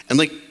meet.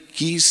 And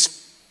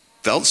he's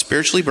felt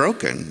spiritually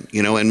broken,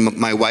 and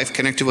my wife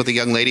connected with a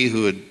young lady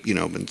who had,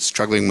 been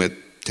struggling with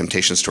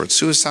temptations towards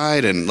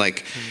suicide, and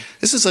like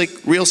this is like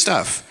real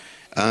stuff.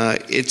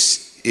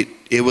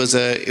 It was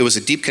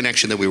a deep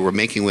connection that we were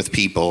making with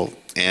people,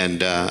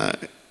 and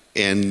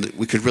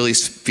we could really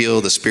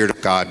feel the Spirit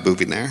of God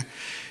moving there.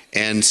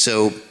 And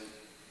so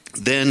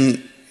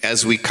then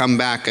as we come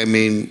back, I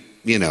mean,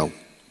 you know,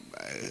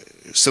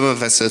 some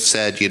of us have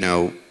said, you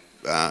know,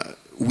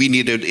 we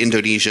needed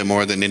Indonesia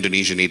more than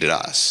Indonesia needed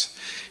us.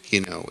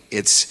 You know,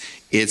 it's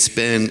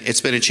been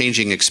a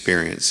changing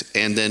experience.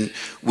 And then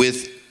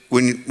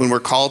when we're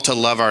called to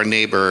love our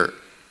neighbor,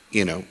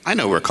 you know, I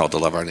know we're called to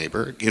love our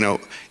neighbor. You know,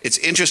 it's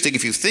interesting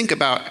if you think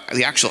about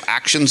the actual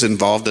actions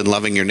involved in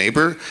loving your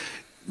neighbor.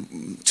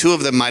 Two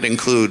of them might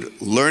include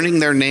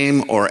learning their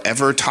name or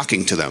ever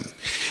talking to them.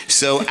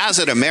 So as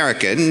an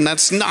American,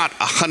 that's not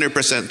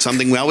 100%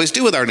 something we always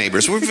do with our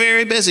neighbors. We're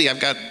very busy. I've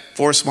got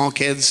 4 small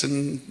kids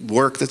and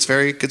work that's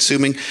very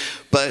consuming.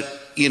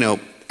 But, you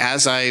know,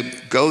 as I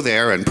go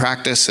there and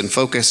practice and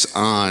focus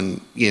on,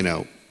 you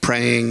know,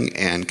 praying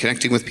and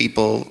connecting with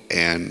people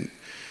and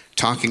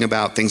talking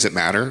about things that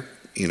matter,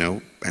 you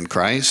know, and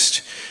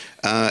Christ,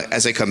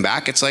 as I come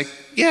back, it's like,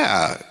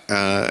 yeah,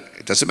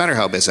 it doesn't matter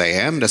how busy I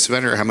am, doesn't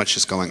matter how much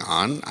is going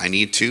on. I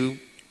need to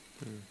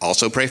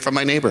also pray for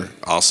my neighbor,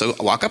 also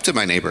walk up to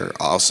my neighbor,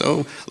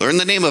 also learn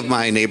the name of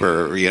my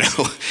neighbor, you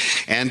know,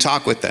 and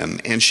talk with them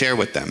and share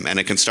with them. And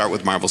it can start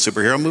with Marvel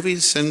superhero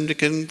movies, and it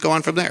can go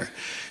on from there.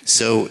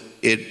 So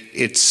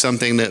it's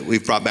something that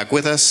we've brought back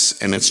with us,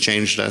 and it's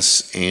changed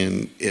us,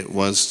 and it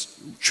was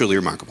truly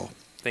remarkable.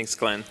 Thanks,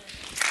 Glenn.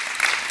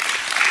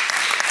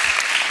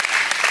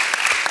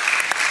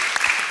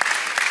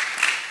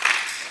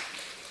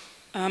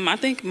 I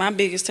think my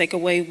biggest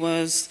takeaway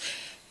was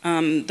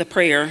the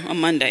prayer on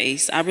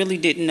Mondays. I really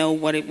didn't know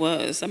what it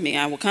was. I mean,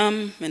 I would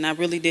come and I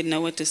really didn't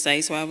know what to say,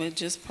 so I would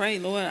just pray,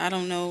 Lord, I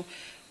don't know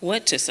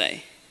what to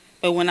say.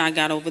 But when I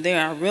got over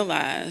there, I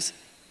realized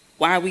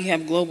why we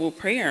have global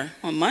prayer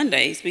on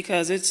Mondays,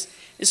 because it's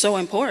so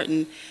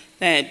important.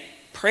 That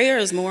prayer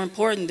is more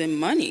important than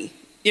money.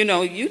 You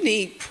know, you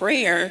need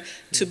prayer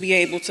to be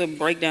able to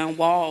break down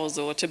walls,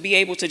 or to be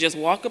able to just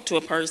walk up to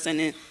a person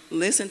and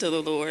listen to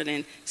the Lord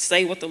and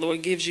say what the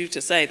Lord gives you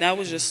to say. That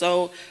was just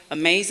so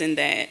amazing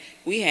that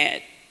we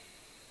had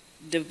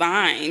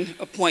divine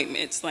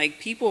appointments. Like,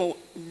 people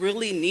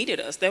really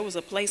needed us. There was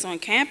a place on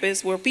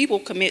campus where people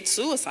commit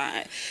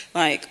suicide.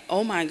 Like,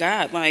 oh my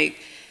God. Like,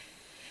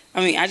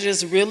 I mean, I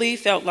just really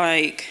felt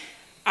like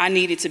I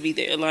needed to be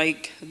there.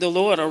 Like, the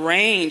Lord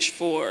arranged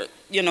for,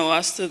 you know,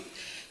 us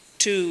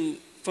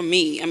for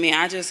me. I mean,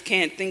 I just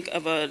can't think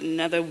of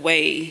another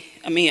way.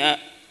 I mean,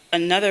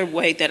 another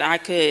way that I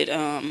could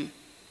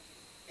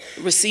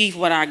receive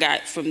what I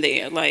got from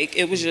there. Like,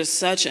 it was just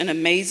such an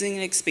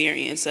amazing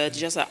experience,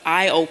 just an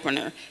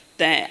eye-opener,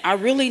 that I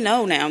really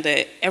know now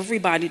that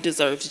everybody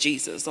deserves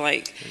Jesus.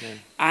 Like, amen.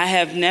 I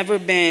have never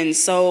been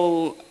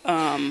so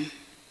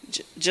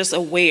just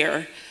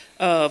aware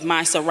of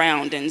my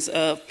surroundings,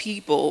 of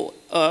people,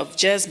 of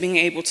just being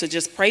able to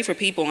just pray for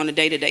people on a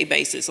day-to-day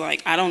basis.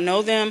 Like, I don't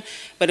know them,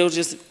 but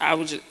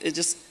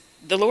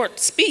the Lord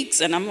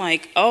speaks, and I'm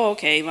like, oh,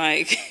 okay.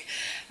 Like,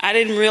 I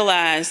didn't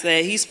realize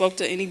that he spoke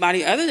to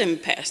anybody other than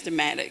Pastor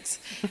Maddox.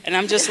 And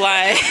I'm just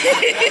like...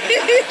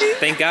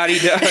 Thank God he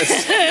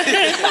does.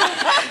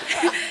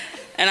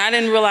 And I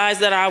didn't realize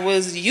that I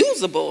was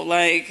usable.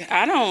 Like,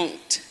 I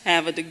don't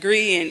have a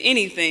degree in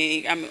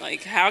anything. I'm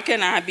like, how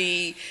can I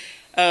be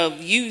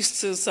of use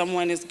to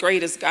someone as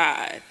great as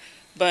God?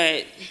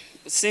 But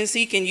since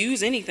he can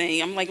use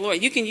anything, I'm like,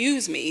 Lord, you can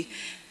use me.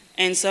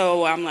 And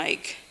so I'm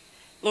like,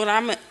 Lord,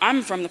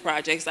 I'm from the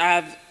projects.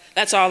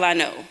 That's all I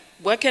know.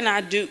 What can I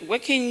do?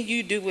 What can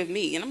you do with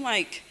me? And I'm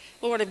like,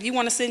 Lord, if you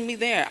want to send me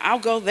there, I'll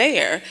go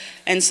there.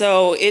 And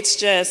so it's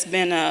just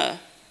been a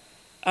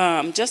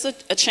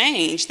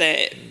change,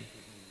 that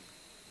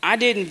I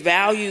didn't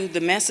value the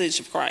message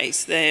of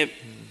Christ. That,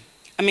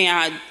 I mean,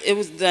 it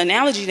was the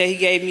analogy that he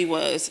gave me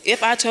was,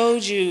 if I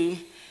told you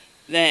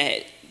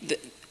that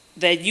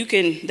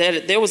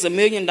there was $1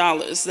 million,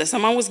 that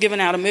someone was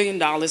giving out $1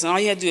 million, and all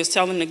you had to do is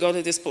tell them to go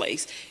to this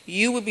place,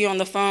 you would be on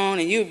the phone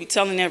and you would be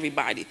telling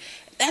everybody.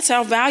 That's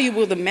how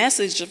valuable the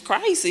message of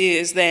Christ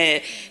is,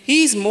 that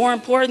he's more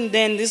important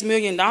than this $1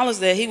 million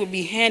that he would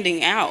be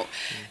handing out.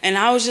 And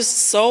I was just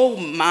so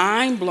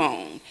mind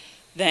blown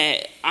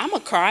that I'm a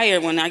crier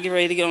when I get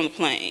ready to get on the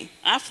plane.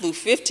 I flew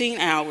 15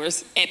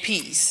 hours at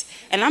peace.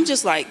 And I'm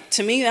just like,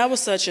 to me, that was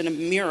such a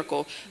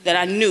miracle that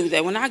I knew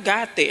that when I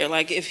got there,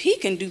 like, if he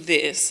can do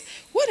this,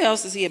 what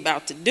else is he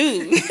about to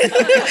do? Like,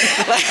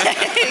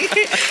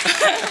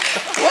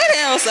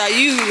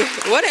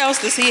 what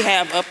else does he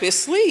have up his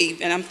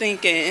sleeve? And I'm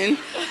thinking,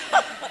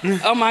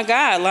 oh my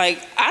God, like,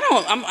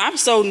 I'm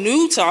so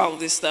new to all of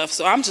this stuff.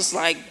 So I'm just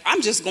like,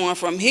 I'm just going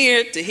from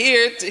here to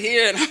here to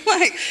here. And I'm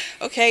like,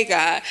 okay,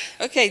 God,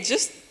 okay,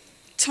 just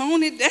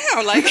tone it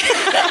down. Like,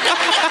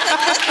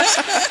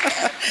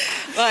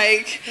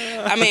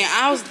 I mean,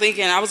 I was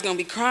thinking I was going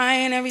to be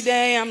crying every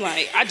day. I'm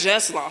like, I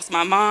just lost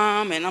my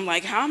mom. And I'm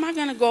like, how am I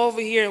going to go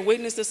over here and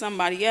witness to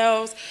somebody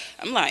else?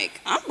 I'm like,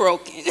 I'm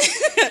broken.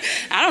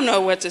 I don't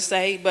know what to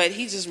say, but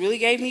he just really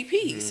gave me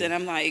peace. And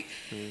I'm like,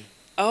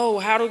 oh,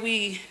 how do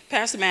we,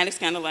 Pastor Maddox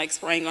kind of like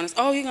sprang on us.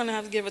 Oh, you're going to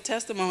have to give a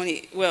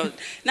testimony. Well,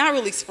 not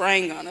really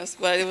sprang on us,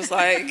 but it was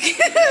like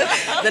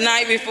the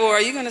night before,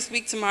 are you going to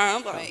speak tomorrow?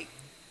 I'm like,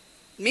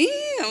 me?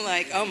 I'm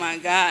like, oh my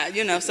God,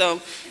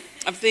 so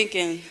I'm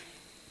thinking,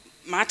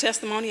 my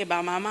testimony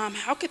about my mom,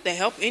 how could that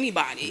help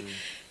anybody?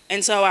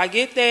 And so I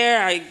get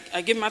there,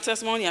 I give my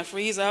testimony, I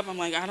freeze up, I'm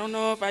like, I don't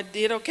know if I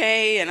did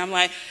okay, and I'm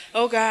like,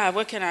 oh God,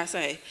 what can I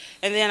say?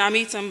 And then I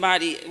meet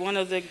somebody, one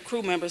of the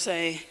crew members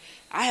say,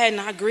 I had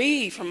not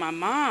grieved for my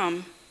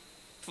mom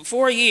for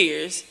 4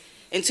 years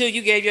until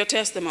you gave your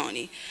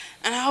testimony.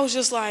 And I was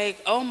just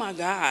like, oh my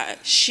God,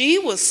 she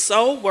was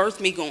so worth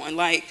me going.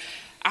 Like,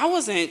 I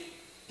wasn't,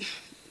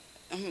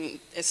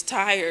 as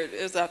tired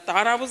as I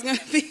thought I was going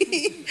to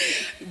be,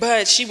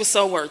 but she was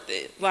so worth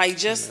it. Like,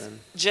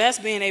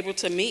 just being able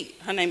to meet.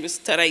 Her name is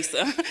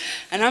Teresa.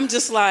 And I'm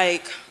just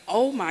like,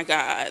 oh my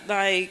God.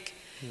 Like,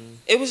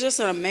 it was just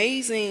an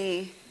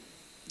amazing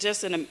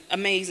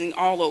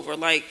all over.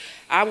 Like,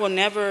 I will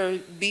never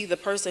be the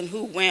person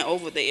who went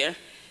over there.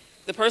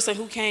 The person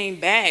who came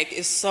back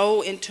is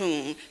so in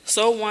tune,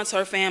 so wants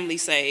her family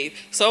saved,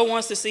 so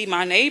wants to see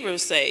my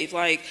neighbors saved.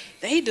 Like,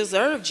 they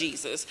deserve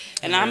Jesus,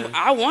 and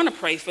I want to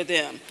pray for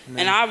them.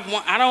 Amen.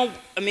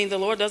 And the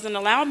Lord doesn't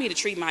allow me to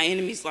treat my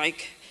enemies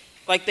like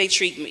they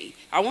treat me.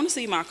 I want to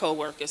see my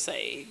coworkers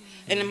saved,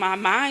 and then my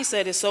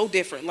mindset is so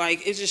different.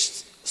 Like, it's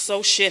just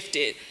so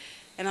shifted,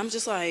 and I'm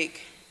just like,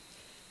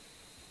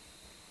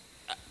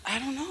 I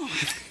don't know.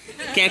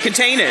 Can't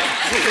contain it.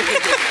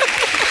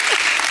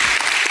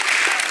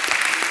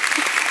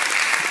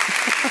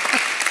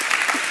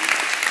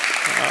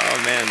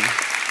 Oh, man.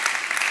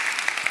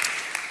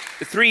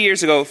 3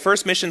 years ago,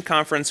 first mission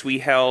conference we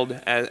held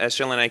as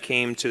Shelley and I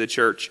came to the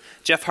church,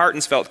 Jeff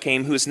Hartensfeld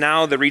came, who is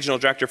now the regional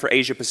director for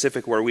Asia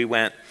Pacific, where we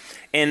went.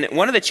 And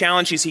one of the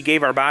challenges he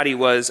gave our body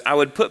was, I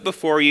would put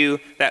before you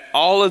that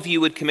all of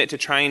you would commit to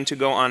trying to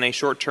go on a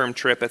short-term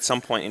trip at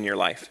some point in your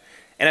life.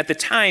 And at the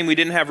time, we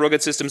didn't have real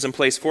good systems in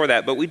place for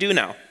that, but we do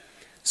now.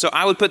 So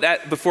I would put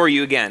that before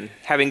you again.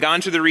 Having gone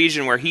to the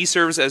region where he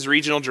serves as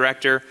regional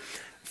director,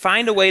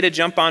 find a way to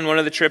jump on one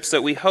of the trips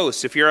that we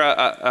host. If you're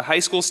a high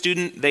school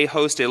student, they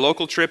host a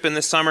local trip in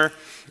the summer.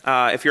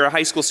 If you're a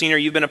high school senior,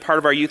 you've been a part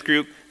of our youth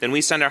group, then we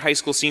send our high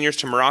school seniors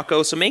to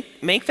Morocco. So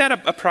make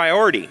that a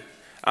priority,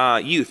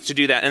 youth, to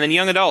do that. And then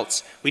young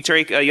adults. We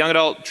take a young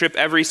adult trip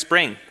every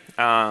spring.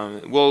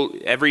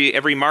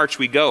 Every March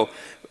we go.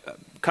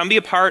 Come be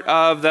a part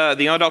of the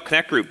Young Adult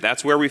Connect group.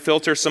 That's where we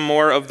filter some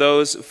more of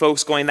those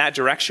folks going that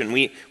direction.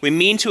 We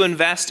mean to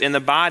invest in the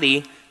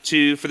body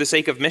for the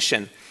sake of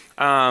mission.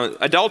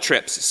 Adult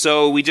trips.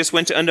 So we just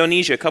went to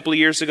Indonesia a couple of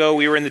years ago.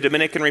 We were in the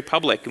Dominican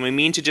Republic, and we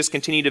mean to just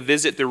continue to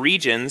visit the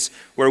regions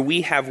where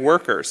we have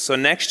workers. So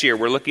next year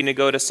we're looking to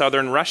go to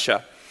southern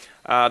Russia.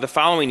 The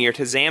following year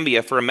to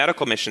Zambia for a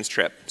medical missions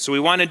trip. So we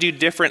want to do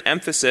different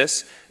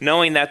emphasis,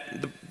 knowing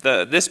that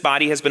this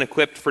body has been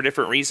equipped for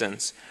different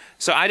reasons.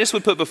 So I just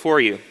would put before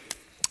you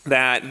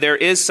that there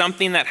is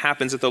something that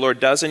happens that the Lord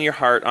does in your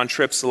heart on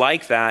trips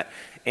like that,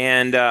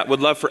 and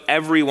would love for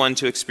everyone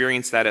to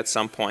experience that at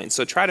some point.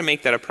 So try to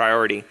make that a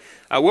priority.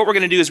 What we're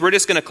going to do is we're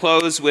just going to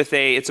close with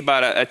it's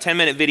about a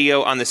 10-minute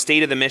video on the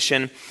state of the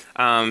mission.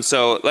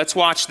 So let's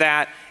watch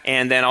that,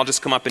 and then I'll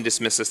just come up and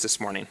dismiss us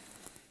this morning.